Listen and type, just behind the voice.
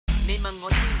你問我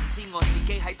知唔知我自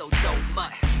己喺度做乜？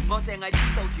我淨係知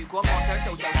道，如果我想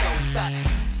做就做得。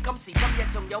今時今日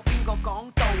仲有邊個講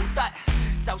道德？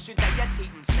就算第一次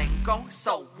唔成功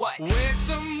 ，so what？ 為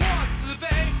什麼自卑？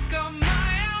幹嘛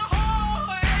要後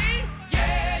悔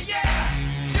 ？Yeah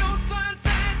yeah， 就算再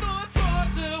多挫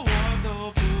折，我都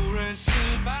不認失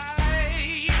敗。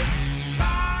拜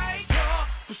託，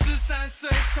不是3歲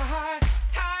小孩，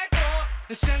太多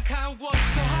人想看我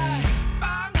受害，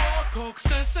把我口口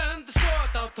聲聲的說，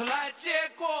到頭來結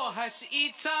果還是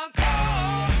一場空。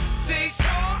誰說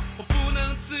我不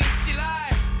能自己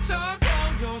來？成功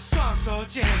用雙手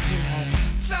捡起來，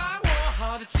掌握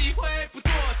好的機會不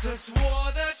多，這是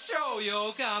我的秀，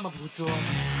又幹嘛不做？為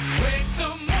什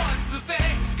麼自卑？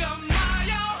幹嘛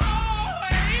要後悔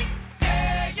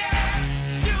 ？Yeah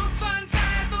yeah， 就算再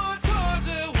多挫折，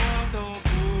我都不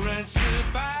認失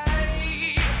敗。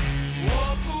我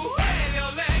不會流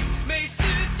淚，沒時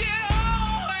間後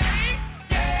悔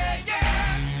 ，Yeah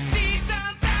yeah， 地上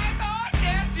再多陷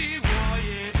阱，我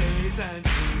也得站起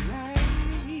來。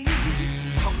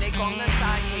同你講得晒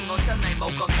氣，我真係冇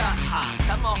覺得閒。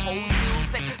等我好消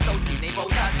息，到時你冇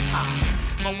得彈。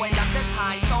無謂諗得太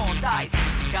多，嘥時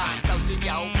間。就算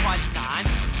有困難，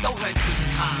都向前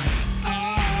行，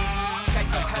繼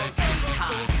續向前行。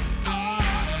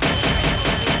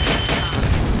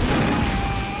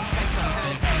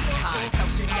就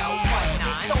算有困難，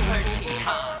都向前行。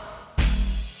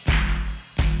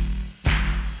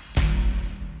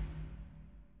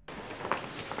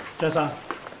張生，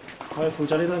我係負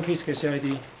責呢單 case 嘅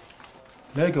CID，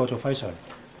 你可以叫我做輝 Sir。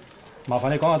麻煩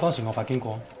你講下當時案發經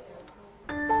過。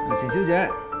陳小姐，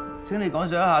請你講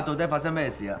述一下到底發生咩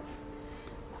事啊？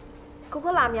嗰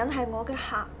個男人係我嘅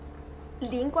客，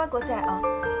鏈骨嗰隻啊，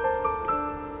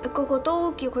個個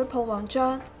都叫佢破黃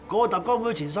章。嗰個特工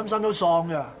妹錢心心都喪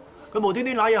嘅，佢無端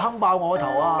端揦嘢坑爆我個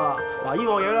頭啊！嗱，呢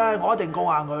個嘢咧，我一定告硬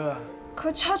佢啊！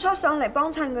佢初上嚟幫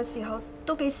襯嘅時候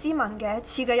都幾斯文嘅，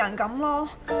似個人咁咯。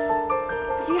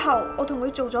之後我同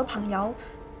佢做咗朋友，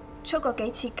出過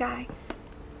幾次街。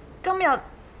今日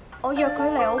我約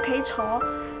佢嚟我屋企坐，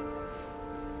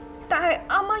但係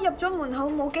啱啱入咗門口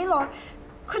冇幾耐，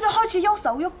佢就開始喐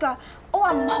手喐㗎。我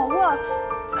話唔好啊，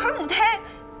佢唔聽，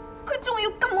佢仲要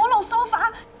撳我落梳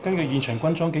化。根據現場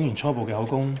軍裝警員初步嘅口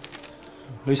供，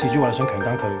女事主話你想強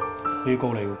姦佢，佢要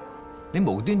告你。你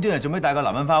無端端係做咩帶個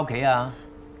男人翻屋企啊？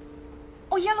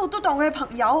我一路都當佢係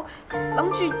朋友，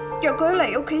諗住約佢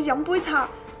嚟屋企飲杯茶，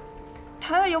睇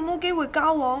下有冇機會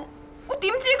交往。我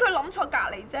點知佢諗錯隔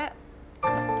離啫？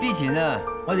之前啊，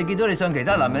我哋見到你上其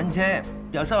他男人車，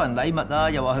又收人禮物啊，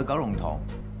又話去九龍塘，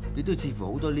你都似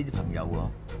乎好多呢啲朋友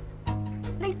喎。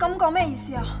你咁講咩意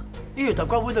思啊？呢條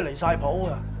特軍妹都離晒譜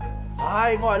啊！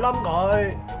唉，我係冧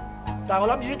佢，但係我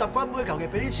諗住啲特軍妹求其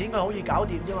俾啲錢佢好易搞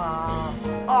掂啫嘛。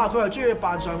啊，佢係中意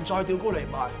扮上菜吊高嚟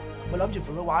賣，咪諗住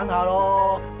陪佢玩下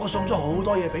咯。我送咗好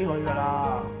多嘢俾佢㗎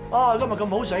啦。啊，今日咁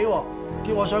好死喎，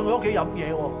叫我上佢屋企飲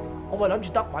嘢喎，我咪諗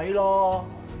住得米咯。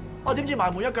啊，點知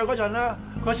埋門一腳嗰陣咧，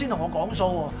佢先同我講數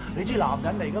喎。你知男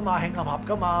人嚟㗎嘛，慶合合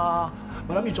㗎嘛，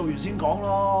咪諗住做完先講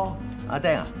咯。阿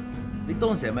丁啊，你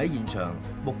當時係咪喺現場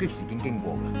目擊事件經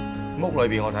過㗎？屋裏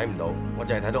邊我睇唔到，我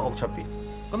淨係睇到屋出邊。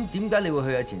咁點解你會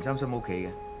去阿錢心心屋企嘅？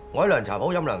我喺涼茶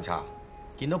鋪飲涼茶，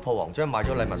見到破黃章買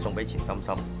咗禮物送俾錢心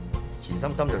心，錢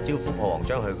心心就招呼破黃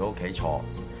章去佢屋企坐。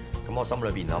咁我心裏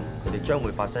邊諗，佢哋將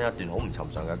會發生一段好唔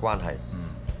尋常嘅關係。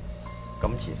咁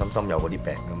錢心心有嗰啲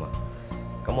病㗎嘛，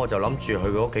咁我就諗住去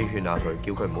佢屋企勸下佢，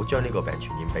叫佢唔好將呢個病傳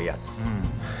染俾人。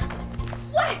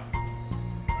喂，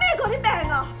咩嗰啲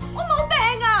病啊？我冇病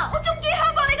啊！我仲健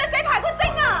康過你嘅死排骨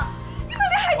精啊！點解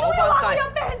你係都要話我有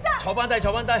病啫？坐翻低，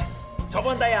坐翻低，坐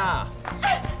翻低啊！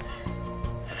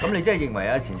咁你真係認為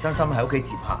阿錢心心喺屋企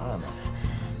接客啦，係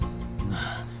嘛？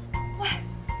喂，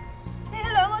你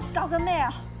哋兩個搞緊咩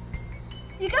啊？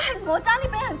而家係我爭啲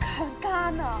俾人強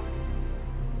姦啊！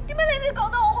點解你哋講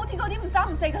到我好似嗰啲唔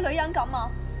三唔四嘅女人咁啊？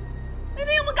你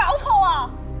哋有冇搞錯啊？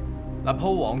嗱，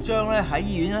破黃章咧喺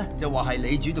醫院咧就話係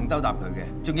你主動兜搭佢嘅，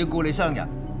仲要告你傷人。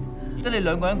而家你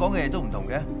兩個人講嘅嘢都唔同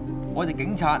嘅，我哋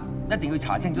警察一定要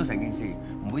查清楚成件事，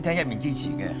唔會聽一面之詞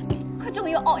嘅。佢仲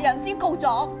要惡人先告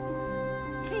狀，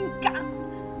賤格！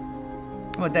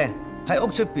咁啊，丁喺屋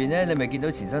出邊咧，你咪見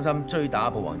到錢心心追打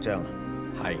破黃章啊？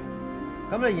係。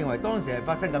咁你認為當時係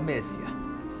發生緊咩事啊？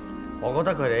我覺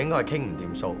得佢哋應該係傾唔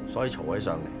掂數，所以嘈起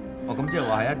上嚟。哦，咁即係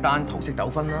話係一單桃色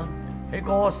糾紛啦。喺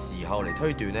嗰個時候嚟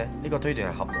推斷咧，呢個推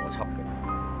斷係合邏輯嘅。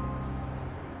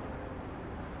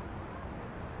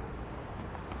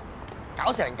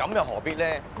搞成咁又何必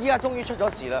咧？依家終於出咗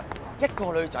事啦！一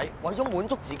個女仔為咗滿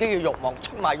足自己嘅慾望，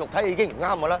出賣肉體已經唔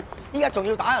啱㗎啦，依家仲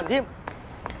要打人添。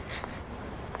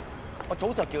我早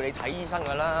就叫你睇醫生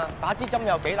㗎啦，打支針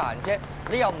有幾難啫？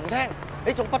你又唔聽，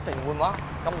你仲不停換話，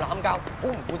咁濫交，好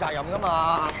唔負責任㗎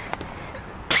嘛！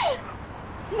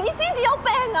你先至有病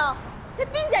啊！你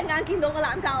邊隻眼見到個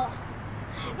濫交啊？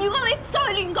如果你再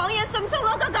亂講嘢，信唔信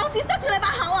攞個狗屎塞住你把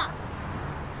口啊？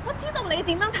我知道你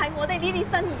點樣睇我哋呢啲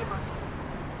新移民，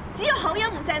只要口音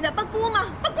唔正就不姑嘛，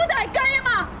不姑就係雞啊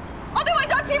嘛！我哋為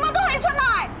咗錢乜都可以出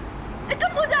賣，你根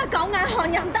本就係狗眼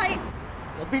看人低。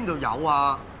我邊度有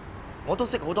啊？我都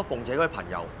識好多鳳姐嗰啲朋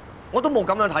友，我都冇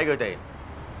咁樣睇佢哋。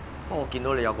不過我見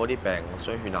到你有嗰啲病，我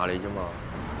想勸下你啫嘛。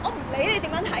我唔理你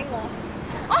點樣睇我，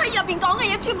我喺入邊講嘅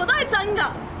嘢全部都係真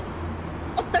㗎，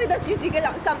我對得住自己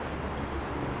良心。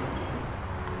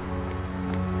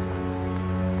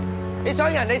你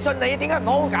想人哋信你，點解唔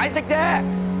好好解釋啫？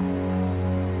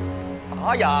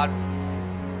打人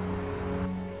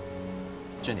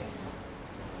 ，Jenny，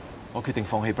 我決定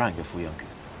放棄 Brian 嘅撫養權。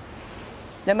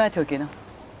有咩條件啊？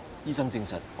醫生證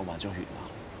實我患咗血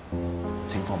癌，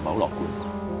情況唔係好樂觀。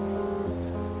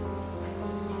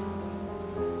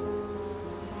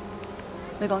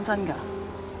你講真㗎？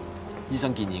醫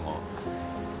生建議我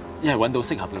一係揾到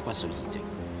適合嘅骨髓移植，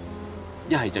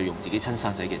一係就用自己親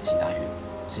生仔嘅臍帶血，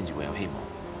先至會有希望。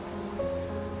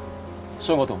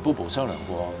所以我同 Bobo 商量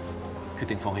過，決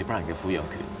定放棄 Brian 嘅撫養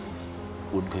權，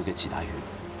換佢嘅臍帶血。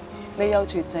你有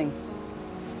絕症，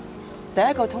第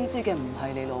一個通知嘅唔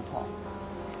係你老婆，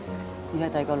而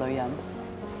係第二個女人。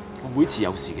我每次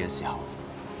有事嘅時候，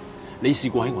你試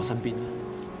過喺我身邊咩？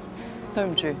對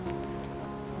唔住，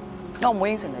我唔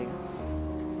會應承你嘅。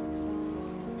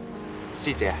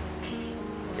師姐，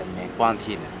人命關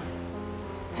天啊！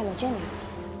係啦 ，Jenny，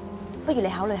 不如你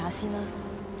考慮下先啦。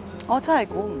我真係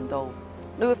估唔到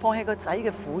你會放棄個仔嘅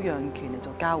撫養權嚟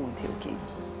做交換條件。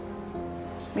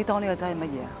你當呢個仔係乜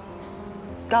嘢啊？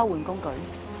交換工具？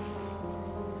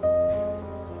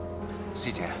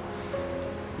師姐，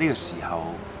呢個時候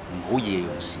唔好意氣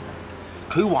用事啦。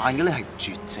佢患嘅咧係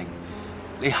絕症，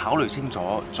你考慮清楚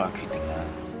再決定啦。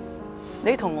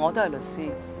你同我都係律師，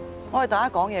我哋大家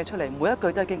講嘢出嚟，每一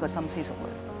句都係經過深思熟慮。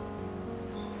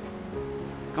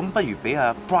咁不如俾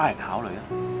阿 Brian 考慮啊！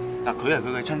嗱，佢係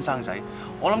佢嘅親生仔，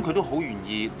我諗佢都好願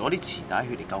意攞啲臍帶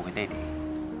血嚟救佢爹哋。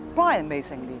Brian 未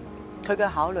成年，佢嘅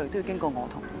考慮都要經過我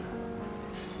同意。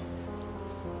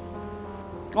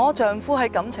我丈夫喺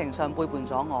感情上背叛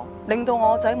咗我，令到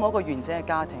我仔冇一個完整嘅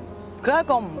家庭。佢係一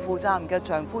個唔負責任嘅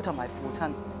丈夫同埋父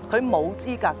親，佢冇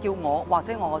資格叫我或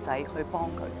者我個仔去幫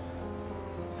佢。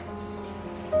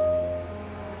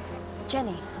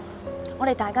Jenny， 我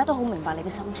哋大家都好明白你嘅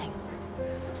心情，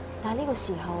但係呢個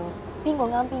時候邊個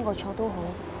啱邊個錯都好，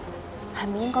係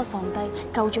咪應該放低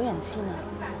救咗人先啊？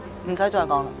唔使再講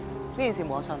啦，呢件事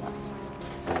冇得商量。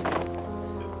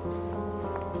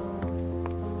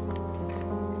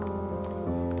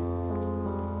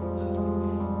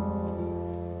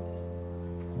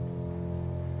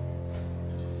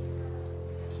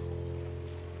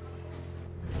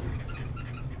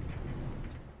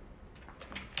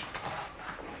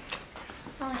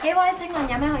幾位，請問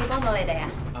有咩可以幫到你哋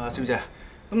啊？小姐，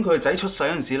咁佢個仔出世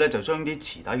嗰陣時咧，就將啲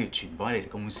臍帶血存放喺你哋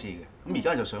公司嘅，咁而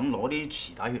家就想攞啲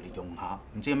臍帶血嚟用下，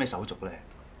唔知有咩手續咧？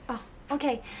哦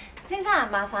 ，OK， 先生，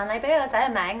麻煩你俾你個仔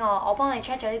嘅名我幫你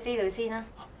check 咗啲資料先啦。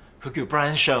佢叫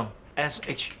Brian Shang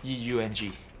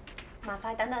SHEUNG。麻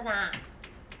煩等等啊！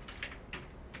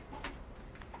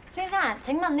先生，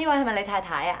請問呢位係咪你太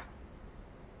太啊？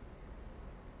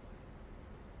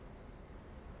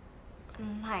唔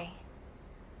係。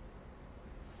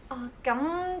哦，咁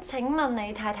請問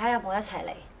你太太有冇一齊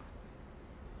嚟？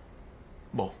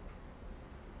冇。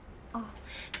哦，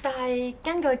但係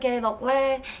根據記錄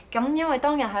咧，咁因為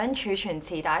當日喺儲存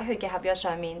臍帶血嘅合約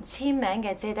上面簽名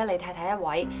嘅只係得你太太一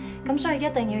位，咁所以一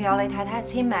定要有你太太嘅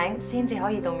簽名先至可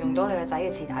以動用到你個仔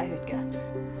嘅臍帶血嘅。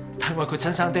但係我係佢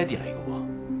親生爹哋嚟嘅喎。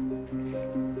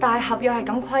但係合約係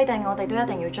咁規定，我哋都一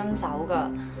定要遵守㗎。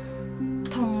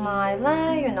同埋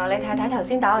咧，原來你太太頭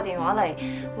先打個電話嚟，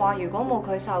話如果冇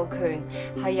佢授權，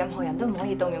係任何人都唔可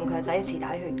以動用佢個仔嘅臍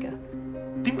帶血嘅。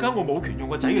點解我冇權用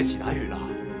個仔嘅臍帶血啊？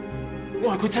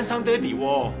我係佢親生爹哋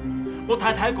喎，我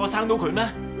太太一個生到佢咩？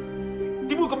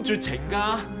點會咁絕情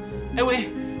㗎 ？LA，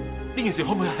 呢件事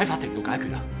可唔可以喺法庭度解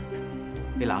決啊？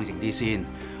你冷靜啲先，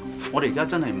我哋而家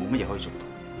真係冇乜嘢可以做到。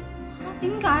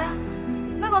點解啊？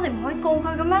乜我哋唔可以告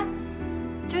佢嘅咩？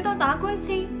最多打官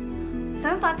司。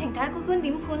上法庭睇下個官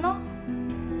點判咯。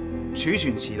儲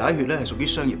存臍帶血咧係屬於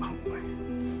商業行為，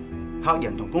客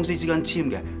人同公司之間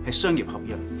簽嘅係商業合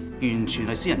約，完全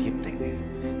係私人協定嚟嘅。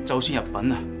就算入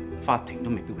稟啊，法庭都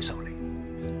未必會受理。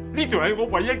呢條係我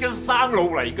唯一嘅生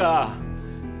路嚟㗎，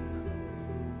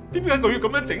點解佢要咁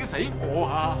樣整死我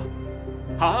啊？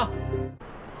嚇！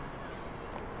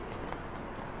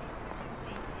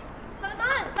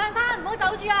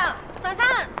走住啊，上山。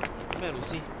咩老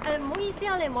師？唔好意思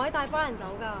啊，你唔可以帶Brian走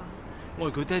㗎。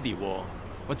我係佢爹哋喎，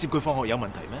我接佢放學有問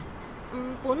題咩？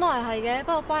本來係嘅，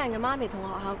不過Brian嘅媽咪同學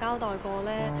校交代過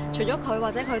咧，除咗佢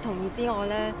或者佢同意之外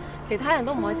咧，其他人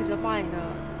都唔可以接咗Brian㗎。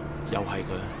又係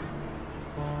佢，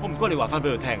我唔該你話翻俾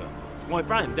佢聽啊！我係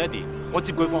Brian爹哋，我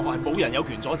接佢放學係冇人有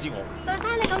權阻止我。上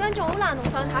山，你咁樣做好難同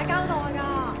上太交代㗎。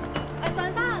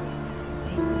上山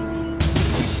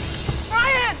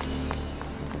 ，Brian，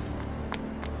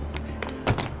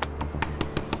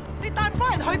 你帶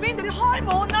Brian去邊度？你開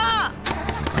門啊！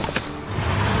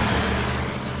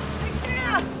停住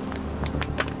啊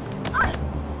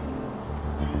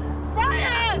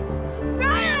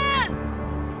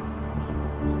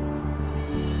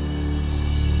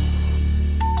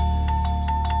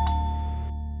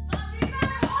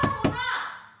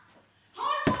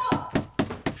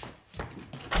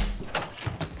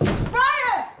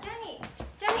！Brian，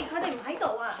 Jenny，佢哋唔喺度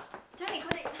啊 ！Jenny， 佢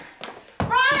哋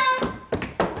 ，Brian，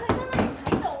 佢哋真係唔喺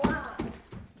度啊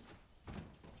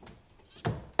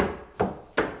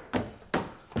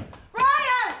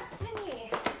 ！Brian，Jenny，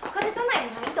 佢哋真係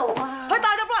唔喺度啊！佢帶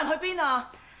咗Brian去邊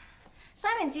啊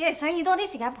？Simon只係想要多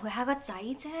啲時間陪下個仔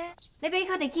啫，你俾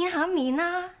佢哋見下面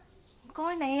啦，唔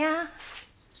該你啊！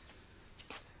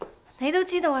你都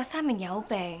知道啊，Simon有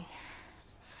病，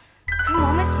佢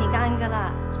冇乜時間㗎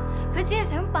啦。佢只係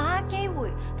想把握機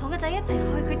會，同個仔一齊去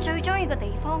佢最中意嘅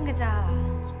地方嘅咋。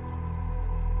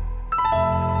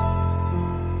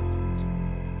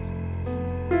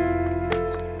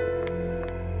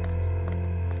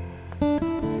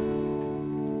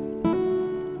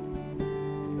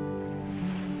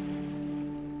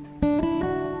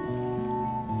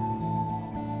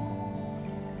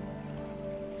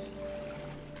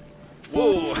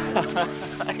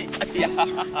哎呀！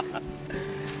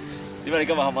點解你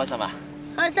今日開唔開心啊？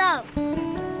開心。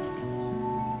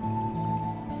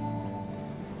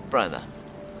Brian 啊，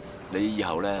你以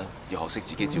後咧要學識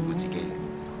自己照顧自己，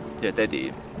因為爹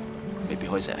哋未必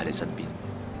可以成日喺你身邊。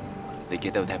你記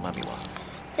得要聽媽咪話。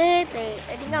爹哋，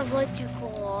你點解唔可以照顧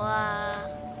我啊？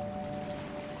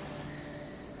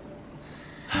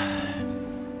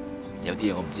有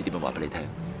啲嘢我唔知點樣話俾你聽，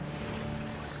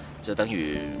就等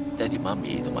於爹哋媽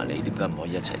咪同埋你點解唔可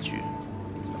以一齊住。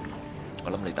我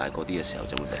諗你大個啲嘅時候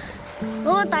就會明。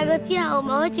咁我大個之後咪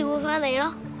可以照顧翻你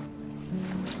咯。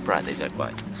Brian 你真係乖。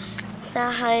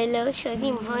但係你好似有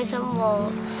啲唔開心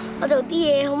喎，我做啲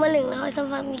嘢可唔可以令你開心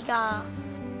翻啲㗎？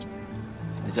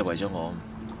你真係為咗我，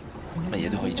乜嘢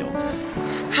都可以做。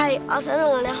係，我想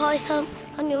令你開心，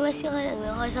咁點樣先可以令你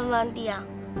開心翻啲啊？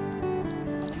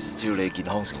其實只要你健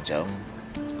康成長，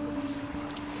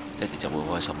爹哋就會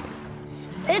好開心。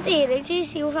爹哋，你終於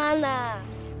笑翻啦！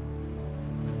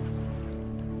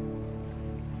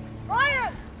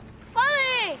 Brian， 翻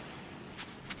嚟！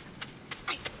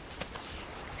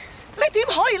你點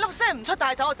可以粒聲唔出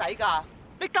帶走個仔㗎？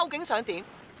你究竟想點？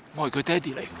我係佢爹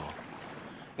哋嚟㗎，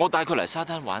我帶佢嚟沙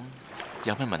灘玩，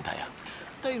有咩問題啊？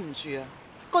對唔住啊，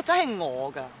個仔係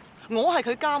我㗎，我係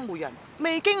佢監護人，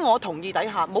未經我同意底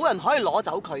下，冇人可以攞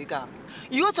走佢㗎。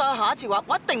如果再有下一次嘅話，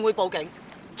我一定會報警。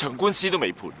場官司都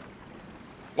未判，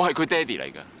我係佢爹哋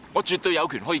嚟㗎，我絕對有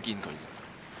權可以見佢。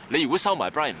你如果收埋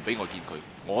Brian 唔俾我見佢，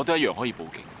我都一樣可以報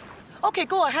警。OK，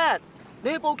 go ahead， 你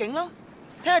去報警啦，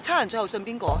睇下差人最後信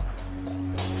邊個啊？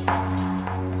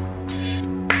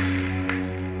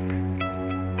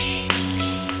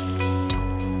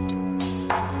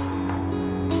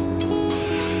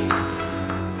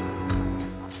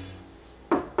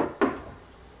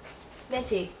咩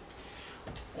事？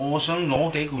我想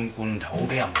攞幾罐罐頭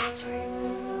俾阿文仔。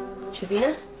隨便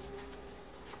啦。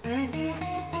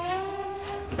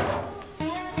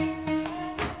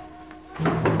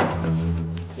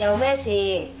有咩事？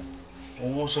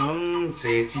我想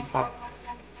借支筆。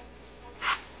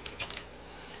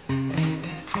唔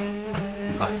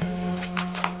該。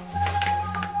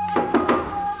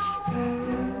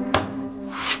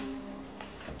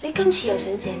你今次又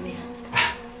想借咩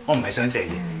啊？我唔係想借嘢，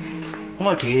可唔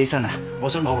可以企起身啊？我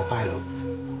想攞個 file。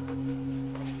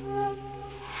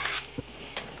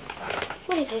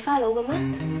喂，你睇 file 嘅咩？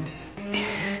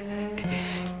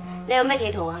你有咩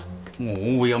企圖啊？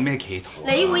我會有咩企圖？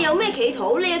你會有咩企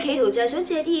圖？你嘅企圖就係想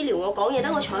借啲嘢撩我講嘢，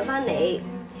等我睬翻你。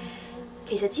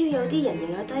其實只要有啲人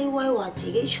認下低威，話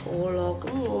自己錯咯，咁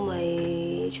我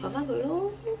咪睬翻佢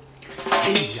咯。哎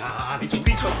呀，你早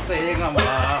啲出聲啊嘛！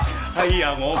哎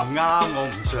呀，我唔啱，我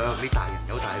唔着，你大人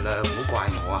有大量，唔好怪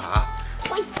我啊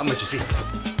嚇。喂，咪住先。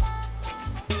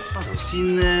頭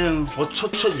先咧，我出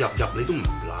入你都唔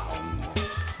鬧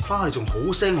我，你仲好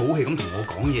聲好氣咁同我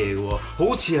講嘢嘅喎，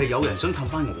好似係有人想氹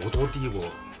翻我多啲喎。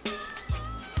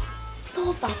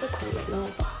羅伯不窮嚟羅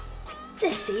伯，即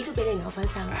係死都俾你咬翻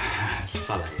生。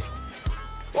失禮。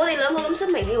我哋兩個咁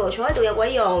心平氣和坐喺度有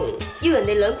鬼用？要人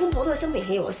哋兩公婆都係心平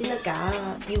氣和先得㗎。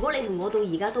如果你同我到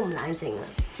而家都唔冷靜啊，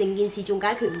成件事仲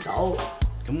解決唔到。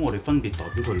咁我哋分別代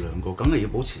表佢兩個，梗係要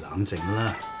保持冷靜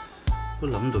啦。都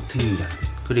諗到聽日，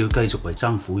佢哋要繼續為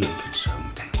爭撫養權上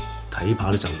庭，睇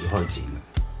怕都就要開戰啦。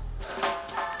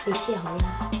你知就好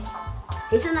啦。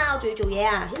起身啦，我仲要做嘢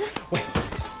啊！起身。喂，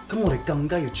咁我哋更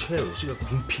加要 cherish 個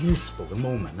咁 peaceful 嘅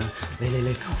moment 啦。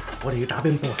嚟，我哋要打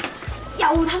乒乓波啊！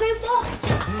又打乒乓波。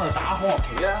咁啊，打康樂棋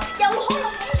啊！又康樂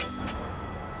棋。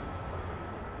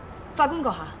法官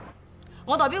閣下，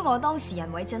我代表我當事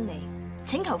人韋珍妮，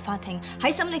請求法庭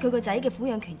喺審理佢個仔嘅撫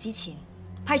養權之前，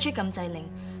批出禁制令，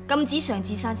禁止尚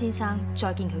志山先生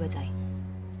再見佢個仔。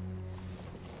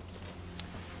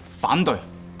反對。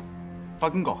法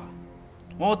官閣下，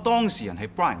我當事人係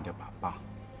Brian 嘅爸爸，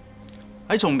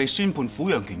喺從未宣判撫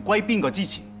養權歸邊個之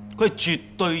前，佢係絕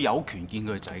對有權見佢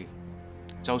個仔嘅。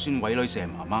就算韋女士係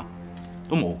媽媽，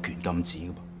都無權禁止嘅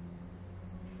噃。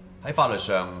喺法律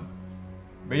上，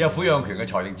未有撫養權嘅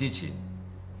裁定之前，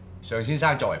尚先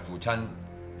生作為父親，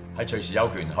係隨時有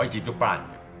權可以接觸 Brian 嘅。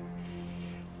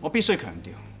我必須強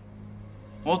調，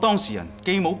我當事人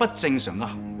既冇不正常嘅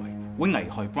行為會危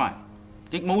害 Brian，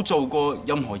 亦冇做過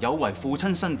任何有違父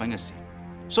親身份嘅事，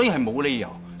所以係冇理由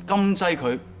禁制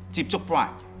佢接觸 Brian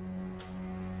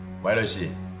嘅。韋律師，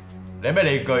你有咩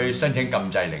理據申請禁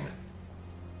制令啊？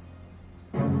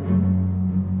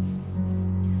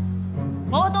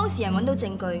我嘅當事人揾到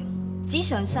證據，指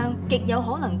尚生極有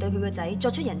可能對佢個仔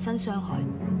作出人身傷害。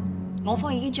我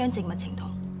方已經將證物呈堂。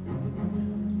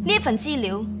呢一份資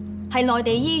料係內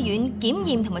地醫院檢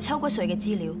驗同埋抽骨髓嘅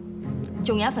資料，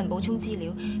仲有一份補充資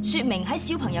料，說明喺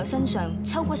小朋友身上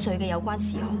抽骨髓嘅有關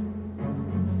事項。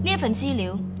呢一份資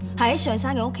料係喺尚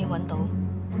生嘅屋企揾到，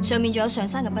上面仲有尚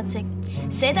生嘅筆跡，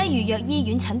寫低預約醫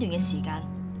院診斷嘅時間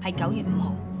係9月5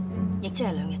號，亦即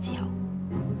係2日之後。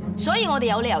所以我哋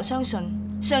有理由相信，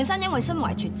尚生因為身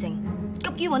懷絕症，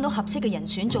急於揾到合適嘅人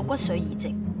選做骨髓移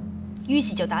植，於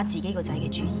是就打自己個仔嘅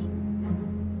主意。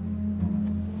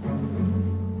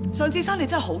尚志山，你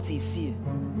真係好自私啊！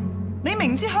你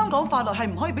明知香港法律係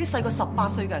唔可以俾細過18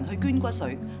歲嘅人去捐骨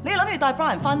髓，你諗住帶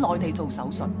Brian 翻內地做手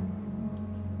術，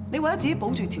你為咗自己保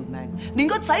住條命，連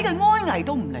個仔嘅安危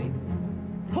都唔理。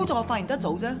好在我發現得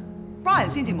早啫 ，Brian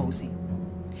先至冇事。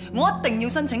我一定要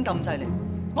申請禁制令，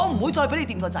我唔會再俾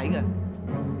你掂個仔嘅。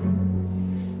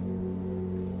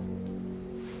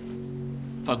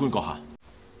法官閣下，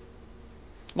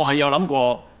我係有諗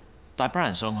過帶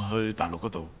Brian 上去大陸嗰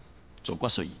度做骨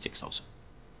髓移植手術，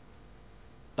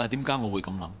但係點解我會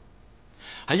咁諗？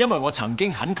係因為我曾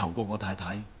經懇求過我太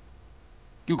太，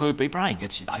叫佢俾 Brian 嘅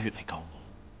臍帶血嚟救我，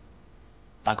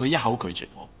但係佢一口拒絕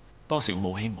我。當時我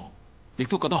冇希望，亦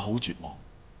都覺得好絕望，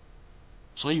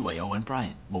所以唯有揾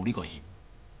Brian 冒呢個險。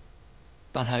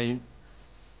但係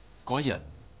嗰一日，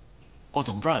我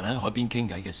同 Brian 喺海邊傾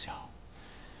偈嘅時候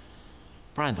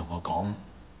，Brian 同我講，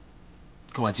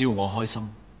佢話只要我開心，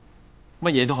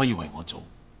乜嘢都可以為我做。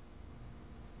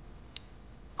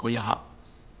嗰一刻，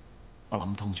我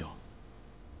諗通咗。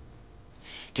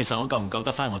其實我救唔救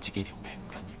得返我自己條命唔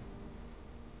緊要，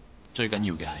最緊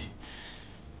要嘅係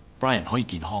Brian 可以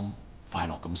健康快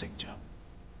樂咁成長。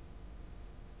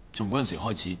從嗰陣時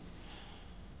開始，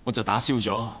我就打消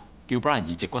咗叫 Brian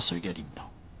移植骨髓嘅念頭。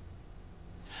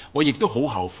我亦都好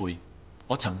後悔，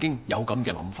我曾經有咁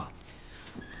嘅諗法。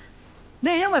你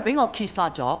係因為俾我揭發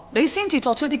咗，你先至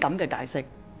作出啲咁嘅解釋。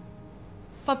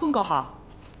法官閣下，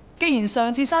既然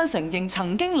尚志山承認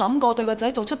曾經諗過對個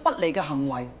仔做出不利嘅行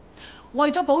為，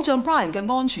為咗保障 Brian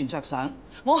嘅安全着想，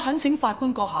我懇請法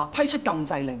官閣下批出禁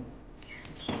制令。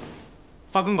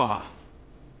法官閣下，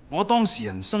我當事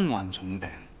人身患重病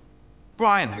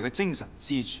 ，Brian 係個精神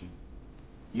支柱。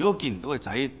如果見唔到個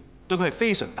仔，對佢係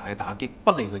非常大嘅打擊，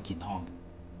不利佢健康。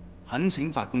懇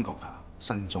請法官閣下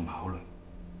慎重考慮。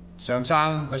尚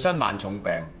生佢身患重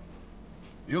病，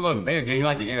如果佢唔俾佢見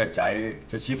翻自己嘅仔，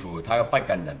就似乎太過不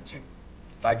近人情。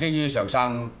但係基於尚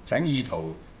生請意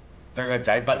圖對個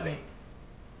仔不利，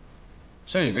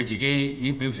雖然佢自己已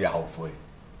經表示後悔，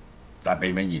但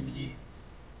避免嫌疑，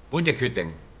本席決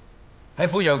定喺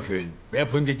撫養權未有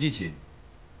判決之前，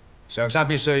尚生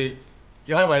必須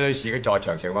要喺韋女士嘅在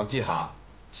場情況之下，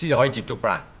先至可以接觸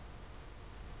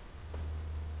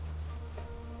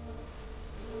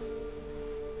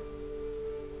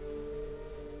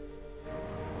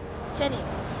Brian。Jenny，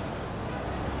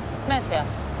 咩事啊？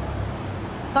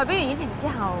代表完婉婷之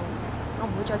後，我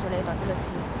唔會再做你嘅代表律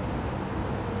師。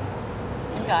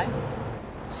點解？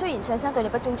雖然尚生對你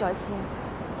不忠在先，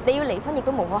你要離婚亦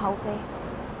都無可厚非，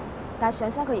但係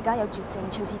上山佢而家有絕症，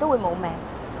隨時都會冇命。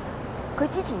佢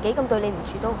之前幾咁對你唔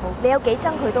住都好，你有幾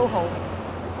憎佢都好，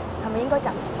係咪應該暫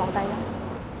時放低呢？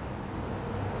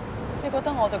你覺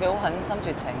得我對佢好狠心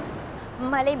絕情？唔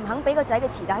係你唔肯俾個仔嘅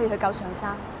臍帶血去救上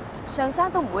山，上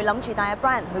山都唔會諗住帶阿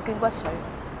Brian 去捐骨髓，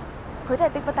佢都係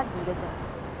逼不得已嘅啫。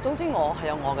總之我係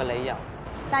有我嘅理由。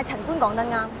但係陳官講得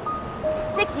啱，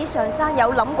即使上山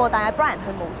有諗過帶阿 Brian 去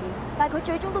冒險，但係佢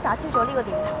最終都打消咗呢個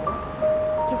念頭。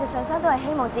其實上山都係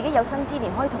希望自己有生之年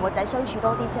可以同個仔相處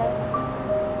多啲啫。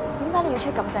點解你要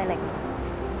出禁制令？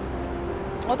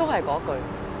我都係嗰句，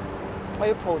我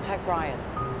要 protect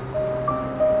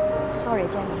Brian。Sorry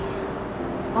Jenny，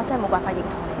 我真係冇辦法認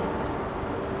同你，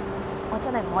我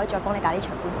真係唔可以再幫你打呢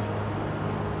場官司。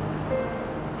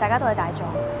大家都係大狀，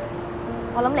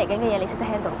我諗嚟緊嘅嘢你識得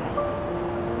handle 嘅。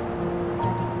再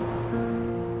見。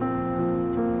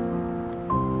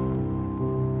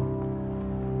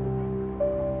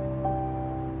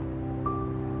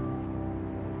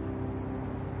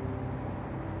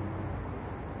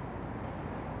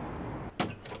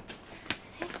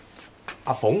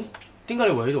阿鳳，點解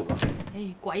你會喺度㗎？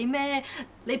誒鬼咩？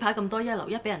呢排咁多1樓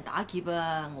1俾人打劫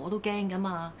啊，我都驚㗎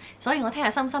嘛。所以我聽阿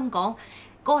心心講，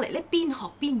過嚟咧邊學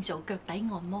邊做腳底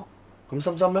按摩。咁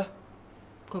心心咧？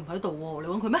佢唔喺度喎，你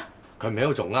揾佢咩？佢唔喺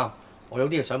度仲啱。我有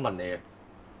啲嘢想問你啊。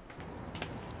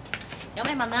有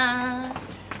咩問啊？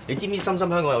你知唔知心心香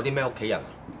港有啲咩屋企人啊？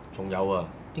仲有啊，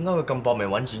點解佢咁搏命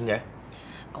揾錢嘅？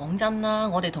講真啦，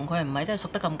我哋同佢唔係真係熟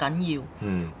得咁緊要。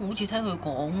我好似聽佢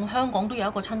講，香港都有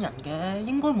一個親人嘅，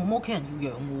應該冇乜屋企人要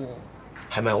養喎。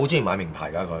係咪好中意買名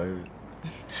牌㗎佢？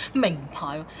名牌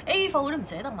喎 ，A 貨都唔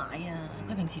捨得買啊！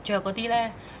佢平時着嗰啲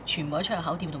咧，全部喺出入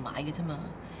口店度買嘅啫嘛。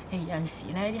有陣時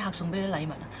咧，啲客送俾啲禮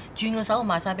物啊，轉個手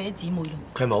賣晒俾啲姊妹咯。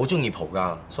佢係咪好中意蒲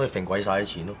㗎？所以揈鬼晒啲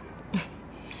錢咯。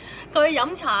佢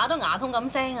飲茶都牙痛咁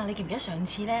聲啊！你記唔記得上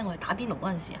次咧，我哋打邊爐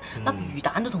嗰陣時啊，粒魚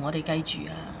蛋都同我哋計住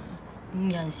啊！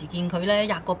有陣時見佢咧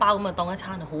吔個包咁啊當一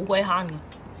餐啊，好鬼慳㗎。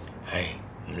唉，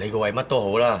唔理佢為乜都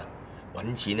好啦，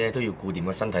揾錢咧都要顧掂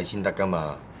個身體先得㗎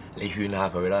嘛。你勸下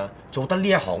佢啦，做得呢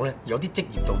一行咧有啲職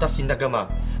業道德先得㗎嘛。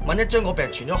萬一將個病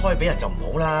傳咗開俾人就唔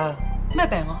好啦。咩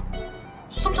病啊？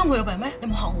心心佢有病咩？你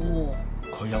冇嚇我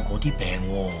喎。佢有嗰啲病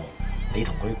喎，你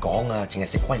同佢講啊，淨係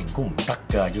食龜苓膏唔得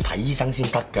㗎，要睇醫生先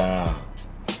得㗎。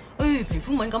皮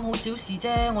膚敏感好小事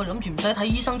啫，我哋諗住唔使睇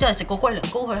醫生，真係食個龜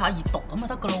苓膏去下熱毒咁就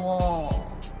得噶咯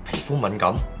喎。皮膚敏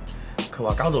感，佢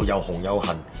話搞到又紅又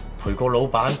痕，陪個老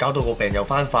闆搞到個病又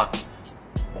翻發，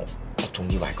我仲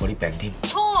以為嗰啲病添。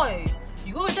猜，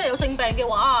如果佢真係有性病嘅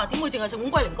話，點會淨係食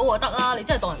碗龜苓膏就得啊？你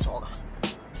真係當人傻噶？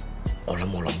我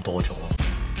諗多咗。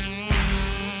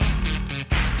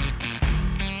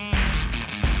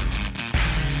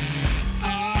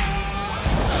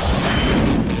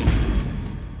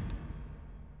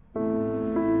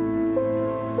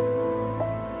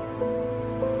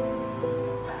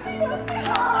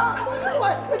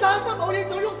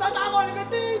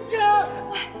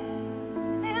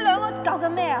搞緊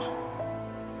咩啊？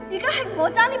而家係我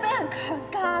爭啲俾人強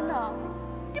姦啊！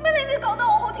點解你哋講到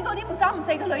我好似嗰啲唔三唔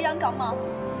四嘅女人咁啊？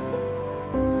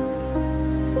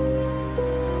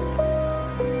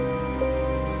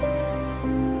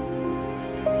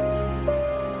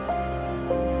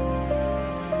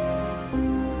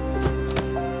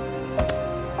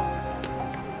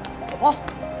婆婆，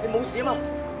你冇事啊嘛？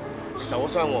受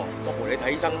咗傷喎，我扶你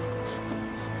睇醫生啦。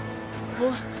好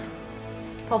啊。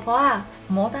婆婆啊，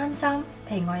唔好擔心，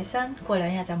皮外傷，過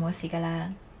2日就冇事噶啦。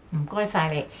唔該晒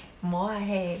你，唔好客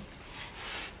氣。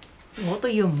我都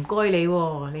要唔該你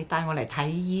喎，你帶我嚟睇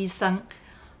醫生。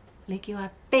你叫阿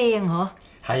釘嗬？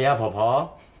係啊，婆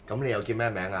婆。咁你又叫咩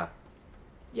名啊？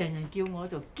人人叫我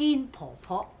做堅婆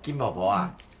婆。堅婆婆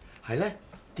啊？係咧？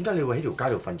點解你會喺條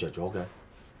街度瞓着咗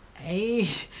嘅？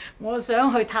我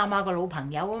想去探下個老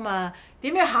朋友啊嘛，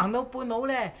點知行到半路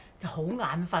咧就好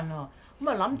眼瞓喎。咁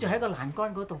啊諗住喺個欄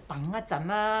杆嗰度等一陣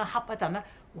啦，恰一陣啦，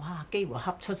哇！幾乎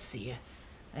恰出事啊！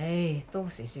都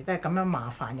時時都係咁樣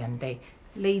麻煩人哋，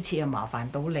呢次又麻煩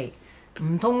到你，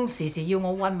唔通時時要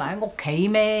我韞埋喺屋企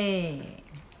咩？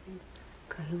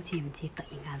佢好似唔知突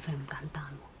然間瞓咁簡單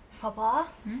喎。婆婆，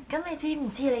咁你知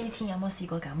唔知你以前有冇試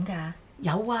過咁㗎？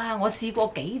有啊，我試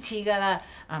過幾次㗎啦。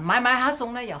買下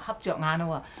餸咧又恰着眼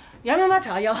咯喎，飲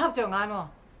茶又恰着眼喎，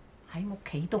喺屋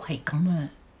企都係咁啊！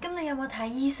咁你有冇睇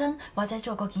醫生或者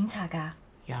做過檢查㗎？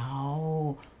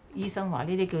有，醫生話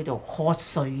呢啲叫做瞌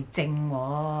睡症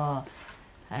喎。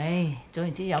總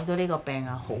言之有咗呢個病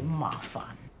啊，好麻煩。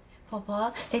婆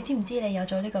婆，你知唔知你有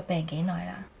咗呢個病幾耐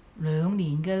啦？ 2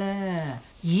年㗎啦。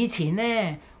以前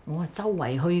咧，我周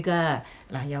圍去㗎，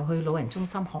嗱又去老人中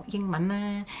心學英文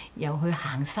啦，又去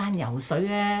行山游水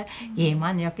啊，夜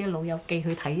晚約啲老友記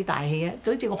去睇大戲啊，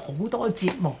總之我好多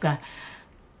節目㗎。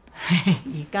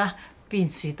而家邊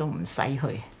處都唔使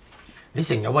去。你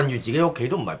成日韞住自己屋企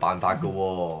都唔係辦法㗎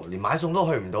喎，連買餸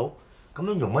都去唔到，咁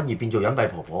樣容乜易變做隱蔽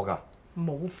婆婆㗎？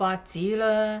冇法子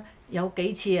啦，有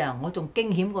幾次啊，我仲驚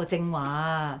險過正話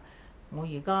啊！我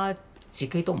而家自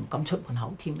己都唔敢出門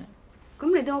口添啊！咁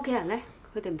你啲屋企人咧，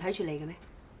佢哋唔睇住你嘅咩？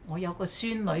我有個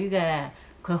孫女嘅，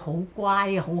佢好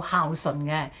乖好孝順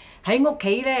嘅，喺屋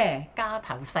企咧家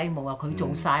頭細務啊佢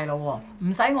做晒咯喎，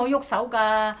唔使我喐手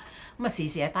㗎。咁啊時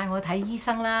時係帶我去睇醫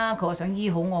生啦，佢話想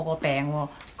醫好我個病喎，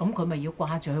咁佢咪要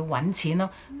掛住去揾錢咯。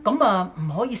咁啊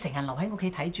唔可以成日留喺屋企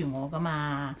睇住我㗎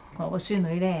嘛。我個孫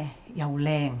女咧又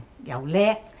靚又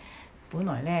叻，本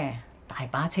來咧大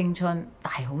把青春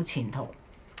大好前途，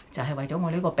就係為咗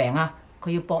我呢個病啊，佢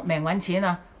要搏命揾錢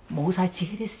啊，冇晒自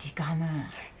己啲時間啊。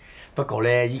不過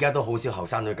咧，依家都好少後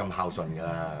生女咁孝順㗎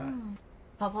啦。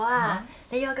婆婆啊，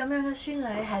你有咁樣嘅孫女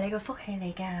係你個福氣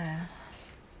嚟㗎。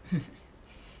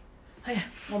哎呀，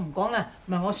我唔講啦，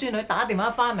唔係我孫女打電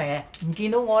話翻嚟，唔見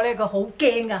到我咧，佢好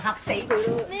驚啊，嚇死佢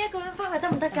咯。你一個人翻去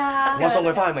得唔得㗎？我送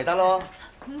佢翻去咪得咯。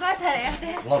唔該晒你啊，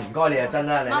爹。我唔該你啊，真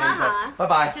啦，你慢慢行啊，拜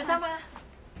拜。小心啊！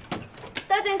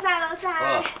多謝晒老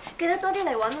細，記得多啲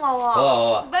嚟揾我喎。好啊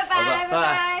好啊，拜拜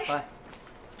拜拜。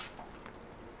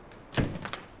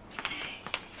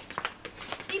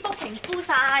啲 booking full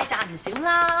晒，賺唔少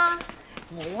啦。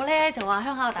我咧就話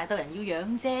鄉下大道人要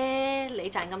養啫，你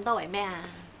賺咁多為咩啊？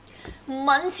唔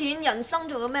揾錢，人生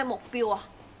仲有咩目標啊？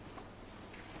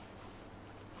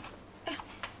哎呀，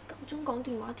夠鐘講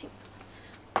電話添。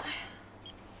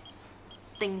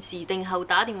定時定候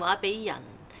打電話俾人，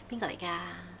邊個嚟㗎？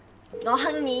我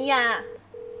亨你呀！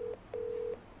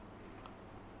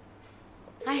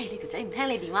唉，你條仔唔聽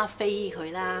你電話飛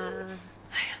佢啦！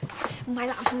唔係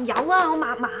男朋友啊，我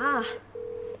嫲嫲啊！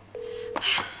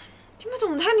點解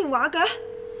仲唔聽電話嘅？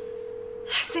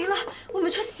死啦！會唔會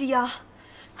出事啊？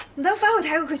唔得，翻去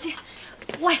睇過佢先。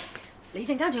喂，你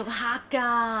陣間仲有個客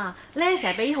㗎，咧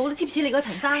成日俾好多 tips 你嗰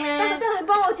陳生咧。得啦，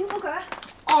幫我招呼佢啊！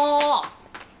哦。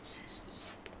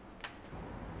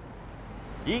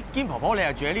咦，堅婆婆你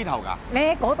係住喺呢頭㗎？你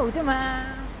喺嗰度啫嘛。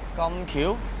咁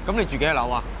巧？咁你住幾多樓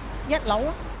啊？1樓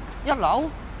啊。1樓？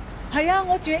係啊，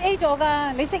我住 A 座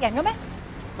㗎，你識人嘅咩？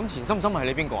咁錢心心係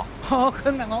你邊個啊？哦，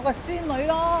佢咪我個孫女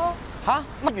咯。吓？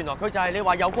乜原來佢就係你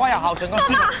話又乖又孝順個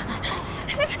孫女？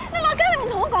你落街你唔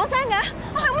同我講聲嘅，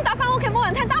我係咁打翻屋企冇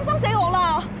人聽，擔心死我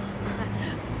啦！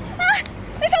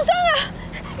你受傷啊？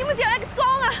有冇照 X 光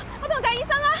啊？我同大醫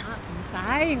生啊！唔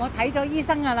使，我睇咗醫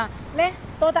生㗎啦。咧，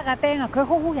多得阿丁啊，佢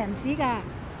好好人士㗎。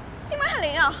點解係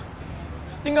你啊？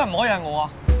點解唔可以係我啊？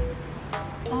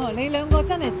哦，你兩個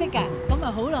真係識㗎，咁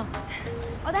咪好咯。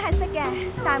我哋係識嘅，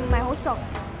但係唔係好熟。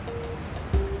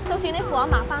就算你扶阿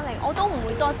嫲翻嚟，我都唔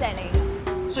會多謝你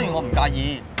嘅。雖然我唔介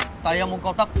意，但係有冇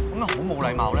覺得咁樣好冇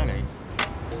禮貌咧？你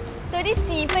對啲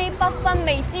是非不分、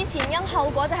未知前因後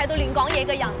果就喺度亂講嘢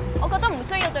嘅人，我覺得唔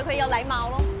需要對佢有禮貌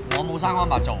咯。我冇生安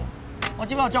白做，我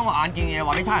只不過將我眼見嘅嘢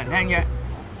話俾差人聽啫。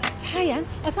差人？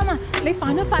阿心啊，你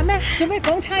犯咗法咩？做咩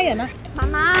講差人啊？嫲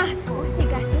嫲，冇事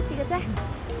㗎，小事嘅啫。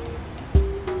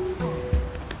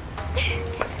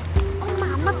我嫲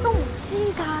乜都唔知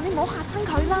㗎，你唔好嚇親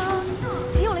佢啦。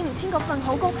只要你唔簽嗰份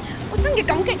口供，我真嘅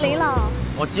感激你啦。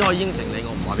我只可以應承你，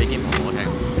我唔話俾堅婆婆聽。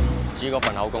至於嗰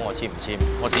份口供我簽唔簽，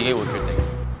我自己會決定。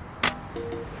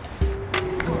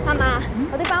嫲嫲，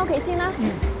我哋翻屋企先啦。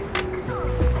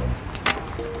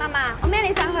嫲嫲，我孭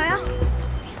你上去啊！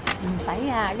唔使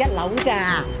啊，1樓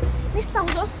咋？你受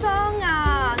咗傷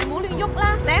啊！你唔好亂喐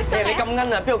啦，嚟啊！你咁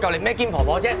奀啊，邊度夠力孭堅婆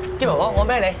婆啫？堅婆婆，我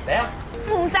孭你，嚟啊！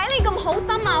唔使你咁好心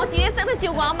啊，我自己識得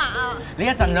照顧阿嫲啊！你一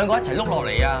陣兩個一齊碌落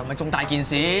嚟啊，咪仲大件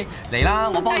事！嚟啦，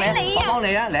我幫你，我幫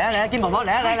你啊！嚟啊嚟啊，堅婆婆，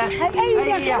嚟啊嚟嚟！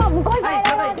哎呀，唔該晒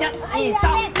你。1、2、3，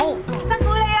好！辛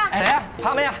苦你啊！嚟啊，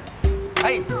拍咩啊？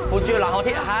係扶住藍河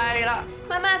鐵，係啦。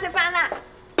媽媽食飯啦。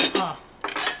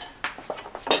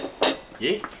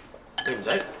咦？你唔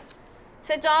使？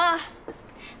食咗啦。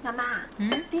媽媽，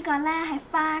呢個咧係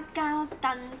花膠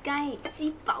燉雞，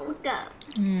滋補㗎。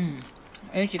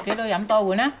你自己都飲多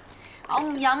碗啦。我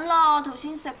唔飲咯，我頭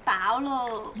先食飽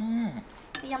咯。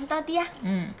你飲多啲啊。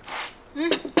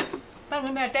不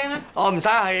碗俾阿丁啊。我唔使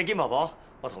客氣，堅婆婆，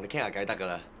我同你傾下偈得㗎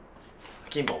啦。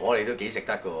堅婆婆你都幾食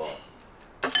得㗎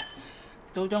喎。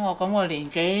到咗我咁個年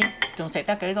紀，仲食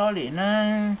得幾多年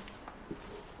啦？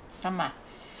心啊，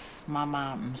嫲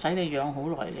嫲唔使你養好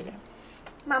耐嚟嘅。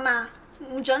嫲嫲，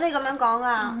唔准你咁樣講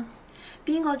啊！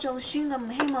邊個做孫嘅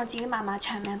唔希望自己嫲嫲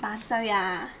長命百歲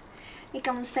啊？你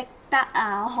咁識得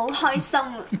啊，我好開心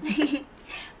啊！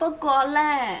不過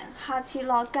咧，下次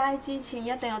落街之前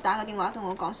一定要打個電話同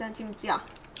我講聲，知唔知啊？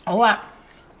好啊！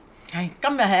係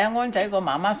今日係阿安仔個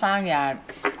媽媽生日，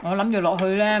我諗住落去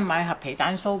咧買盒皮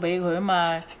蛋酥俾佢啊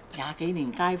嘛，20幾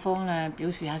年街坊啦，表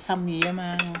示下心意啊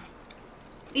嘛。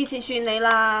呢次算你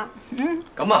啦。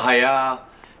咁啊係啊，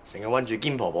成日韞住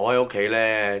堅婆婆喺屋企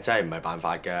咧，真係唔係辦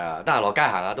法㗎。得閒落街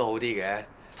行下都好啲嘅。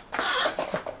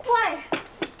喂，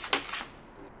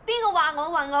邊個話我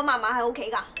韞我嫲嫲喺屋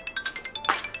企㗎？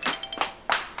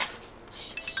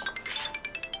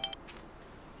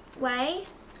喂，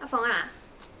阿鳳啊！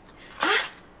嚇，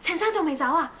陳生仲未走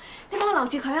啊？你幫我留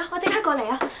住佢啊！我即刻過嚟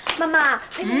啊！嫲嫲，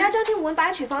你陣間將啲碗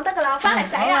擺喺廚房得㗎啦，我翻嚟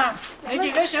洗啊！你自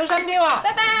己小心啲喎。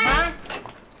拜拜。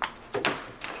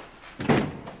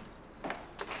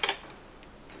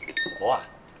婆啊，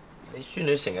你孫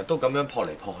女成日都咁樣撲嚟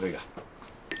撲去㗎？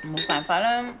冇辦法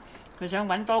啦，佢想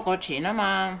揾多個錢啊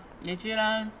嘛。你知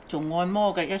啦，做按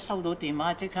摩嘅一收到電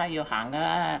話即刻要行㗎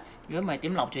啦。如果唔係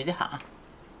點留住啲客啊？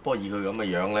不過以佢咁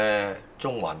嘅樣咧，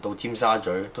中環到尖沙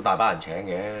咀都大班人請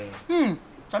嘅。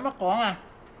使乜講啊？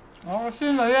我個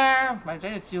孫女咧，為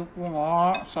咗要照顧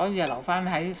我，所以就留翻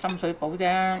喺深水埗啫。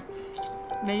呢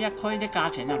一區啲價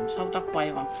錢又唔收得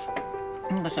貴喎。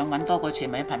咁佢想揾多個錢，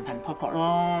咪頻頻撲撲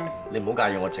咯。你唔好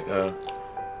介意我直啊，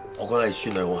我覺得你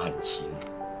孫女好恨錢。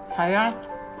係啊，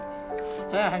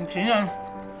佢係恨錢啊。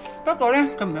不過咧，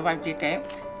佢唔係為自己，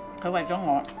佢為咗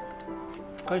我。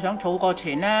佢想儲個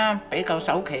錢啦，俾夠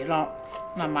首期咯，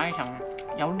咪買層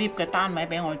有 lift 嘅單位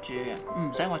俾我住，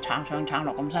唔使我撐上撐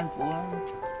落咁辛苦咯。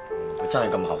佢真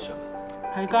係咁孝順？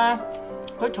係㗎，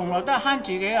佢從來都係慳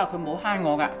自己啊，佢冇慳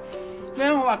我㗎。咩？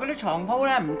我話嗰啲床鋪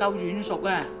咧唔夠軟熟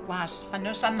啊，哇瞓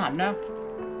咗身痕啦。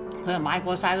佢又買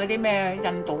過晒嗰啲咩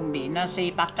印度棉啊、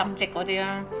400針織嗰啲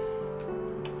啊。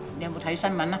你有冇睇新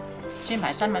聞啊？前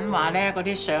排新聞話咧，嗰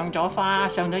啲上咗花、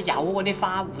上咗油嗰啲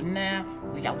花碗咧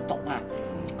會有毒啊！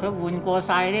佢換過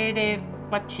晒呢啲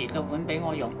骨瓷嘅碗俾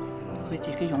我用，佢自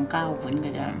己用膠碗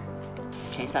嘅咋。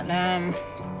其實咧，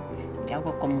有個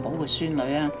咁好嘅孫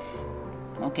女啊，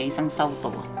我幾生收到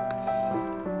啊！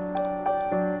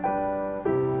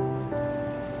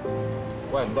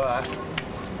喂，唔該啊！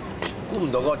估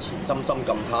唔到嗰個錢心心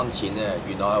咁貪錢咧，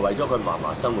原來係為咗佢嫲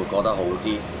嫲生活過得好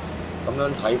啲。咁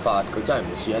樣睇法，佢真係唔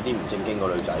似一啲唔正經嘅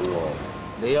女仔喎。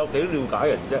你有幾了解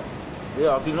人啫？你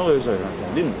話見到佢成日同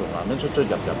啲唔同男人出出入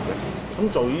入嘅，咁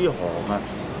做呢行啊，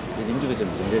你點知佢正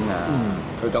唔正經啊？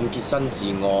佢咁潔身自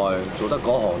愛，做得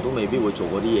嗰行都未必會做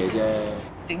嗰啲嘢啫。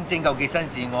正正夠潔身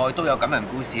自愛都有感人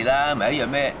故事啦，咪一樣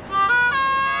咩？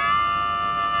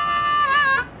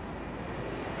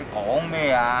你講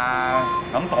咩啊？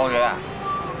咁多嘢啊？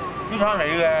呢餐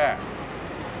你嘅。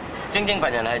正經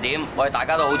份人係點？我哋大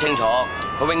家都好清楚，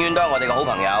佢永遠都係我哋嘅好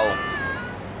朋友。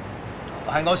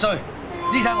係我衰，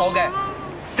呢餐我嘅，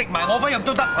食埋我分入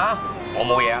都得嚇。我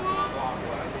冇嘢啊，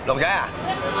龍仔啊，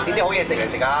整啲好嘢食嚟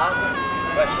食啊！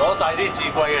喂，攞晒啲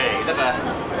最貴嘅嚟得㗎。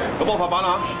咁我發版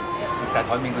啊！食晒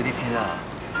台面嗰啲先啦，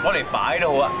攞嚟擺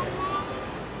都好啊。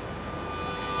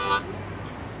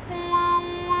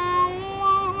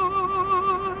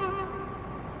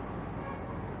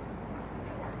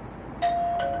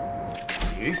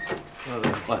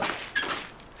喂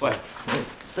喂，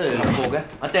都係兩個嘅，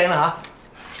阿釘啦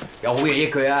嚇，有好嘢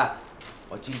益佢啊！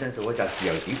我專登做嗰隻豉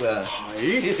油碟啊！係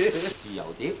豉油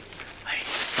碟，唉，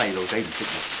細路仔唔識喎，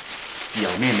豉油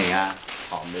咩味啊？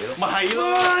鹹味咯。咪係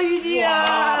咯，呢啲啊！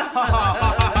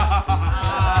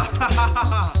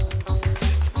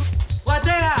喂，釘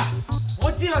啊！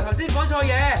我知我頭先講錯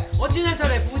嘢，我專登上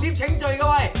嚟負碟請罪嘅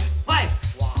喂。喂，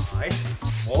哇，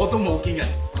我都冇見人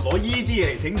攞呢啲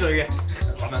嘢嚟請罪嘅。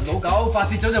男人老狗發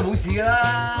泄咗就冇事㗎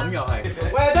啦。咁又係。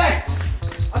喂，阿釘，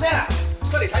阿釘啊，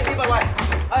出嚟睇碟啊喂！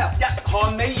哎呀，日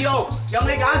韓美澳，任你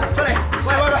揀，出嚟！喂！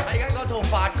睇緊嗰套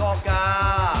法國㗎，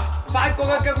法國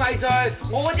嘅腳藝術，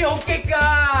我嗰啲好激㗎。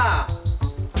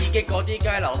刺激嗰啲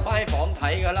梗係留翻喺房睇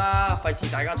㗎啦，費事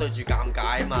大家對住尷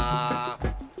尬啊嘛。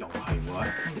又係喎。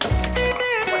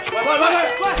喂！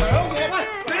搶嘢！喂！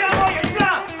俾阿我影㗎！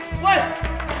喂！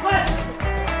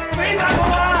俾埋我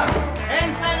啊！輕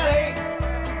聲啊你！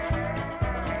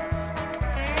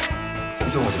好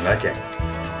彩我仲有一隻。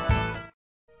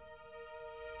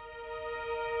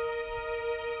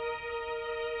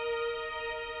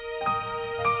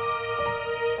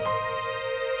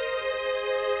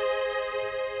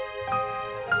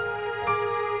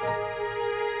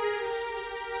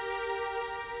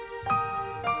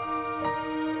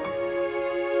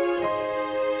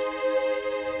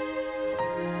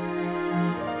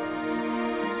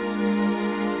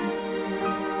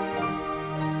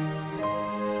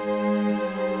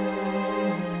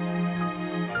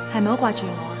係咪好掛住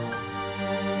我啊？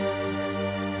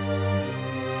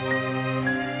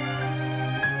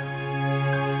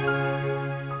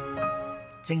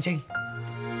晶晶。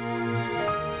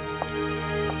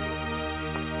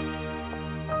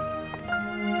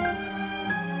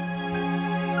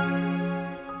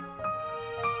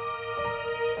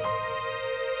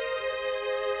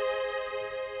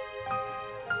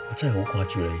我真係好掛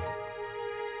住你，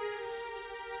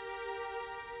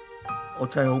我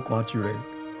真係好掛住你。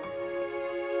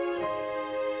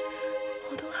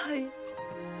我都係。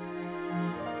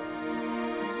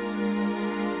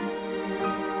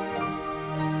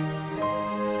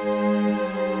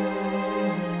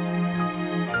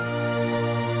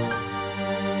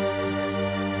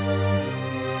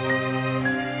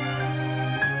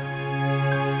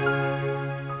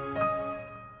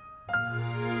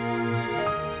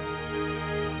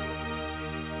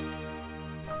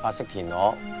法式田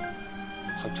螺、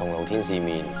黑松露天使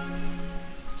麵、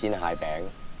煎蟹餅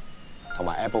同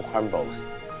埋 apple crumbles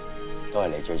都係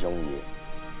你最中意嘅。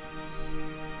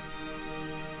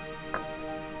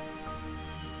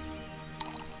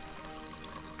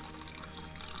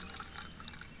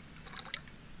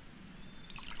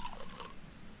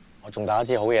我仲帶一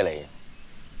支好嘢嚟，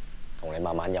同你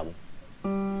慢慢飲。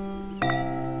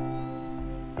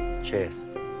Cheers！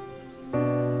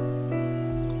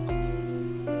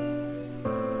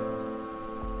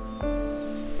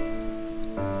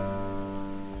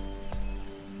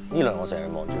 呢輪我成日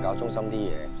忙住搞中心啲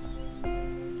嘢，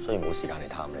所以冇時間嚟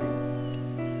探你。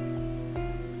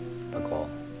不過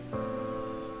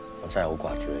我真係好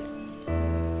掛住你。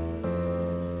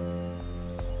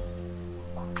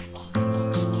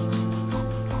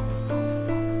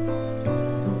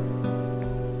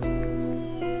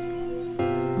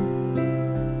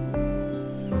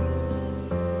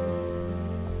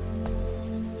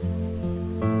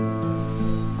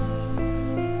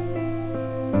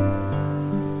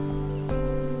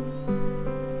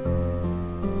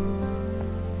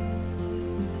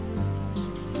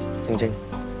晶晶，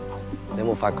你有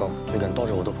冇發覺最近多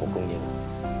咗好多蒲公英？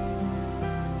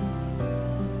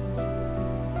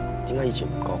點解以前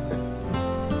唔覺嘅？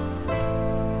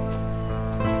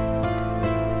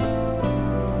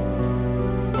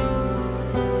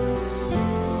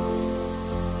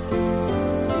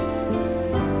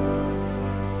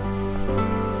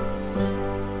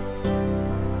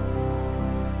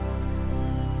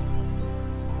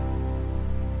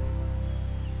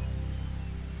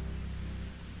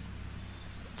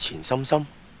錢心心，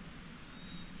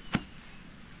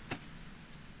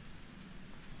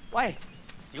喂，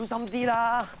小心啲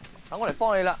啦！等我嚟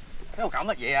幫你啦。喺度搞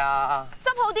乜嘢啊？執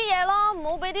好啲嘢咯，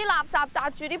唔好俾啲垃圾砸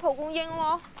住啲蒲公英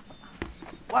咯。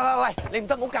喂喂喂，你唔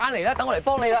得唔好揀嚟啦，等我嚟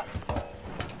幫你啦。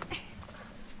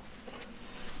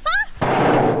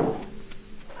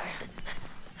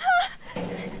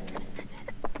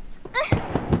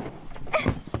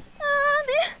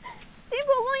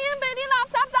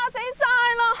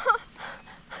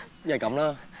一係咁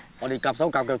啦，我哋夾手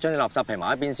夾腳將啲垃圾劈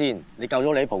埋一邊先。你救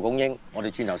咗你啲蒲公英，我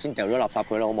哋轉頭先掉咗垃圾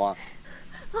佢啦，好唔好啊？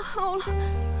好啦。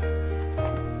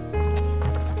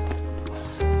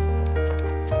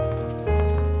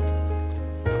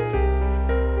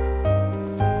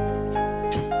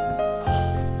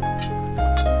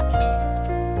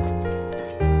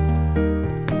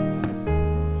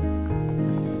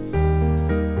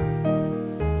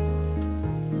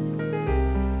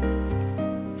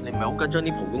緊張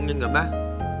啲蒲公英嘅咩？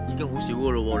已經好少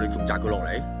噶咯喎，你仲摘佢落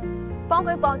嚟？幫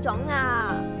佢播種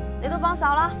啊！你都幫手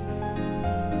啦。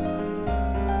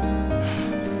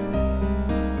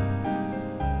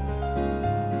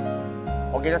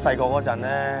我記得細個嗰陣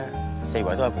咧，四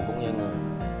圍都係蒲公英啊，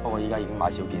不過依家已經買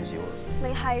少見少啦。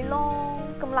咪係咯，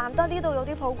咁難得呢度有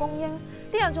啲蒲公英，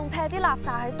啲人仲劈啲垃圾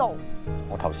喺度。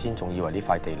我頭先仲以為呢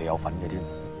塊地你有份嘅添。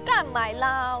梗係唔係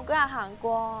啦！我嗰日行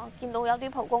過，見到有啲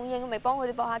蒲公英，咪幫佢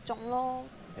哋播下種咯。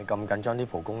你咁緊張啲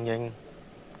蒲公英，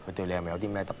佢對你係咪有啲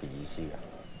咩特別意思㗎？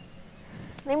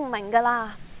你唔明㗎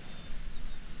啦！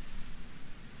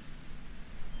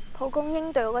蒲公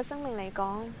英對我嘅生命嚟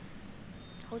講，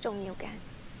好重要嘅。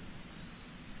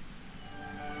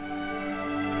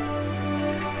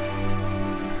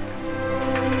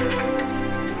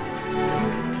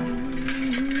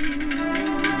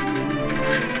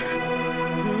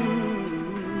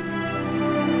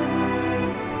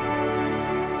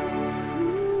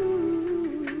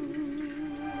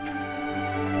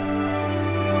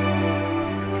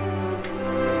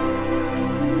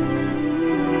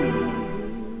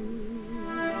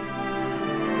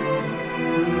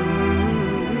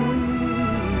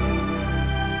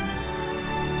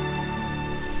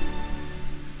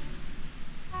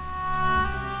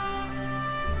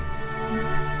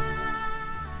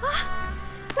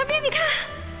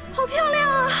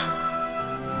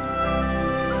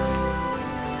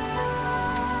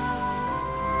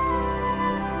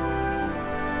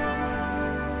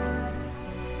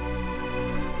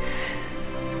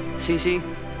星星，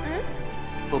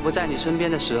我不在你身边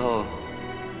的时候，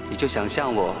你就想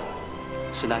象我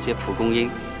是那些蒲公英，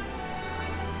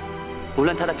无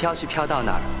论它的飘去飘到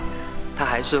哪儿，它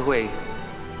还是会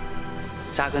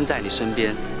扎根在你身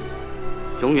边，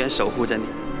永远守护着你。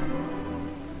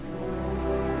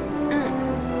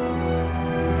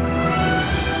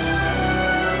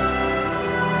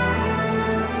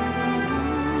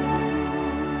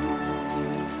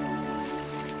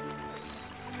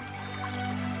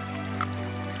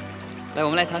 来，我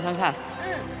们来尝尝看。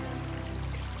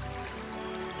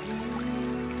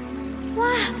哇，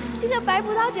这个白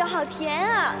葡萄酒好甜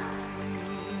啊！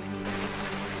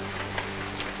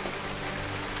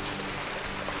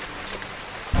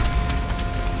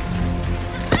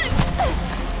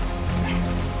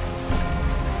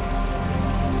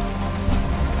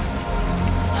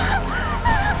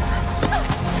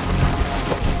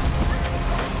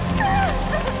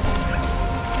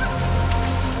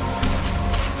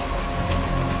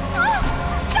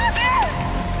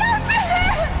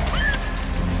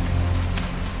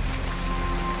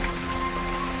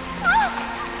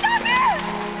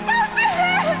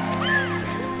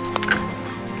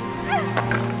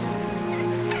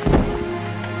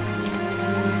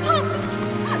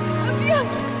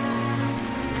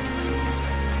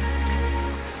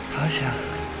好想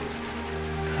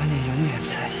和你永远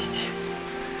在一起，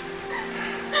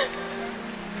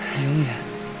永远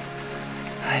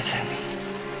爱着你，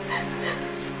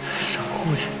守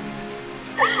护着你。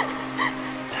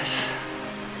但是，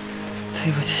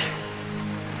对不起，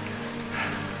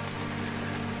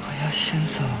我要先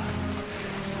走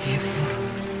一步。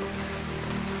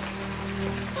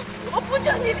我不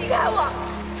准你离开我，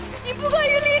你不可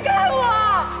以离开我！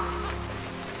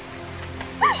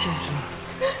记住。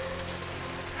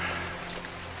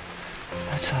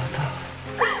 要找到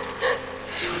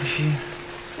属于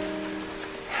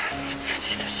你自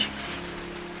己的幸福。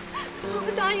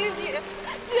我答应你，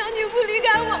只要你不离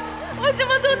开我，我什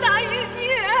么都答應你。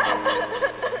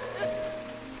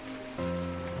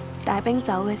大兵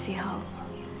走嘅時候，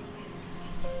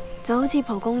就好似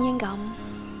蒲公英咁，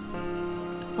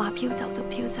話飄走就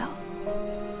飄走，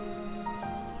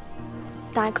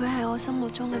但係佢喺我心目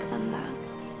中嘅分量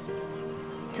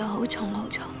就好重好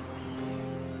重。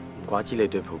 怪知你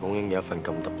對蒲公英有一份咁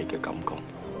特別嘅感覺，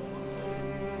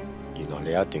原來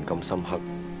你有一段咁深刻、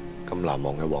咁難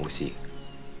忘嘅往事。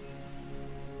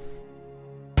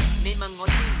你問我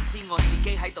知唔知我自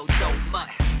己喺度做乜？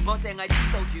我淨係知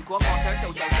道，如果我想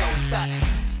做就做得。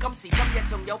今時今日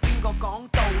仲有邊個講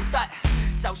道德？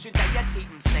就算第一次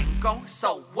唔成功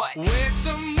 ，so what？ 為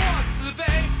什麼自卑？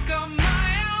幹嘛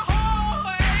要後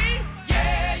悔？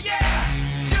 Yeah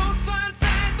yeah， 就算再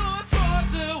多挫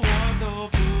折，我都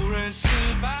不。 失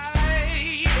败，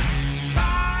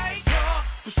拜托，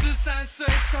不是3歲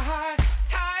小孩，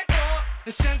太多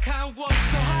人想看我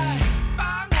受害，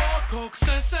把我口口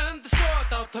聲聲的說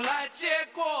到頭來，結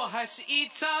果還是一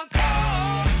場空。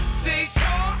誰說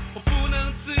我不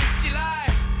能自己來？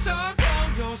成功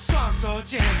用雙手撿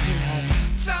起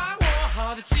來，掌握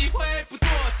好的機會不多，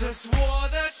這是我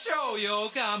的秀，又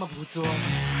幹嘛不做？為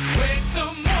什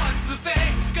麼自卑？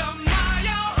幹嘛？